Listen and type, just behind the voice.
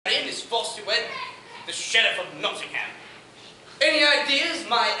Sheriff of Nottingham. Any ideas,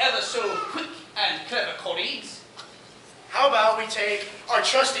 my ever so quick and clever colleagues? How about we take our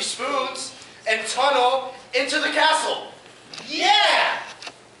trusty spoons and tunnel into the castle? Yeah!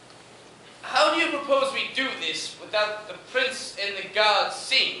 How do you propose we do this without the prince and the guards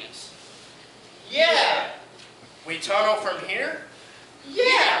seeing us? Yeah! We tunnel from here?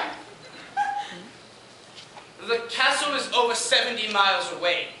 Yeah! The castle is over 70 miles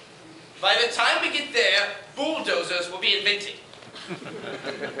away. By the time we get there, bulldozers will be invented.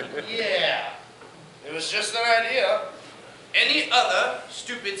 Yeah. It was just an idea. Any other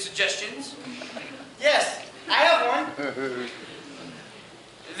stupid suggestions? Yes, I have one.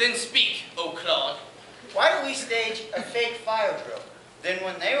 Then speak, O Claude. Why don't we stage a fake fire drill? Then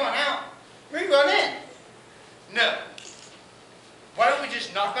when they run out, we run in. No. Why don't we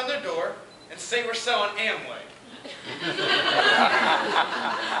just knock on their door and say we're selling Amway?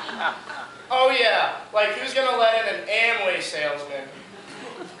 Oh yeah, like who's gonna let in an Amway salesman?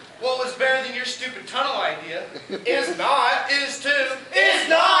 Well, it's better than your stupid tunnel idea. Is not. Is too. Is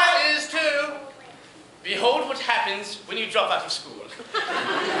not. Is too. Behold what happens when you drop out of school.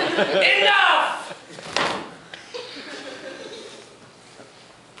 Enough!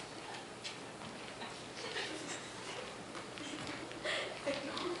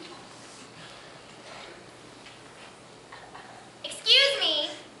 Excuse me.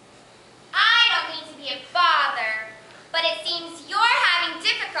 I don't mean to be a bother, but it seems you're having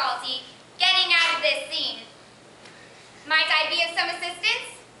difficulty getting out of this scene. Might I be of some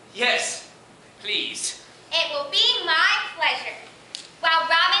assistance? Yes, please. It will be my pleasure. While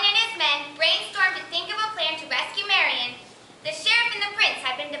Robin and his men brainstormed to think of a plan to rescue Marian, the sheriff and the prince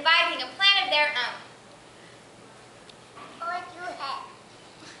have been devising a plan of their own.